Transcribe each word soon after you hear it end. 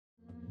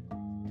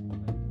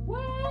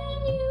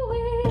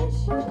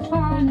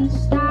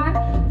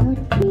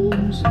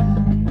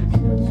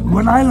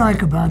What I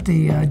like about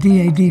the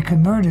DAD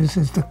converters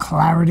is the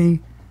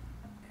clarity,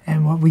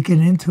 and what we get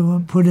into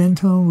them, put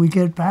into them, we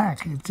get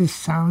back. It just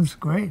sounds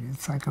great.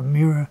 It's like a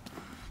mirror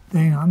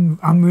thing.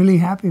 I'm really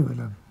happy with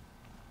them.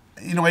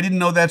 You know, I didn't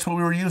know that's what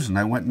we were using.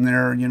 I went in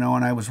there, you know,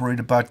 and I was worried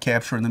about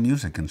capturing the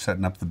music and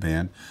setting up the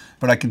band.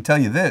 But I can tell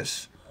you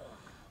this,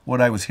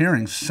 what I was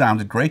hearing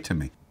sounded great to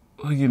me.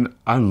 Well, you know,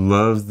 I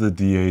love the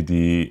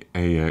DAD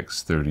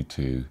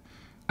AX32.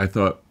 I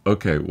thought,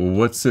 okay, well,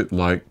 what's it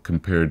like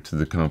compared to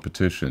the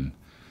competition?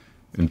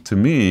 And to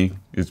me,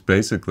 it's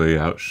basically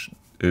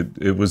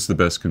it was the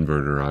best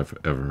converter I've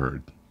ever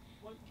heard.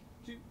 1,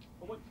 2,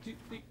 1, 2,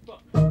 3, 4.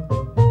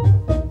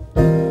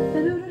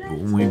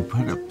 When we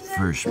put up the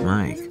first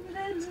mic,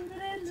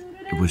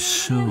 it was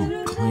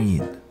so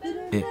clean.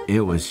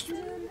 It was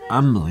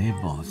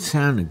unbelievable. It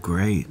sounded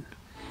great.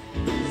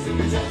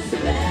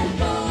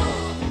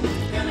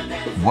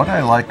 What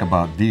I like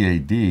about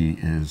DAD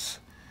is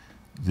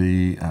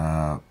the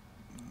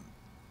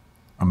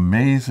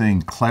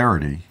amazing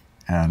clarity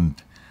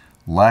and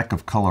lack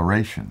of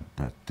coloration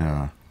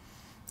that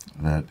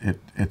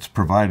it's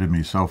provided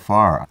me so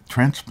far.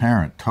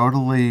 Transparent,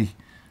 totally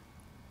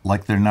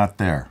like they're not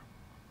there.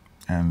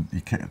 And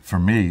you can't, for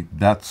me,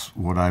 that's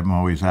what I'm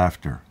always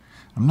after.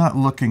 I'm not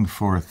looking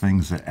for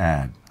things that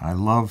add. I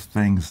love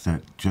things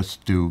that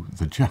just do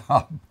the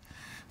job.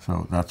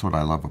 So that's what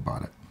I love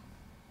about it.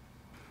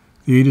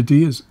 The A to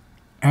D is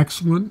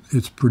excellent,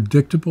 it's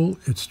predictable,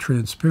 it's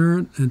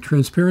transparent, and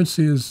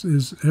transparency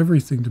is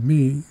everything to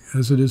me,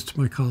 as it is to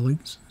my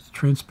colleagues. It's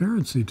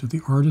transparency to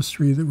the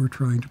artistry that we're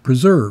trying to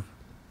preserve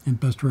and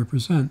best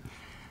represent.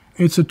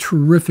 It's a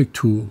terrific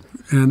tool,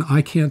 and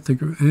I can't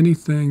think of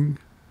anything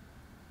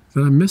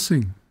that I'm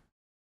missing